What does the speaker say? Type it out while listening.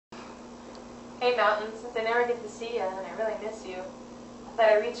Hey Mountain, since I never get to see you and I really miss you, I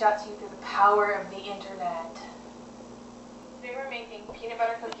thought I'd reach out to you through the power of the internet. Today we're making peanut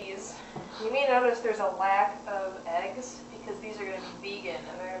butter cookies. You may notice there's a lack of eggs because these are going to be vegan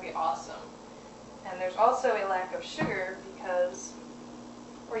and they're going to be awesome. And there's also a lack of sugar because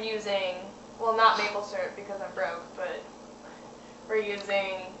we're using, well, not maple syrup because I'm broke, but we're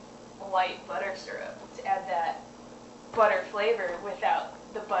using light butter syrup to add that butter flavor without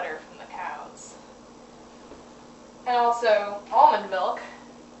the butter from the cows. And also almond milk.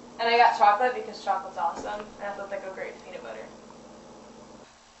 And I got chocolate because chocolate's awesome, and I thought that'd go great with peanut butter.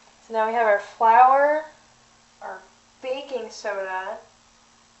 So now we have our flour, our baking soda,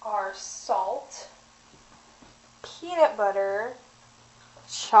 our salt, peanut butter,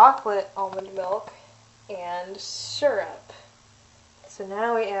 chocolate almond milk, and syrup. So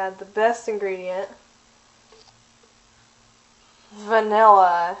now we add the best ingredient,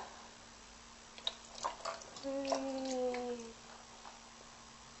 vanilla.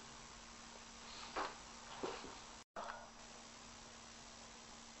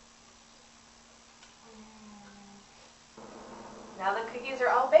 Now the cookies are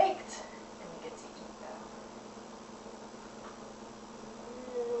all baked.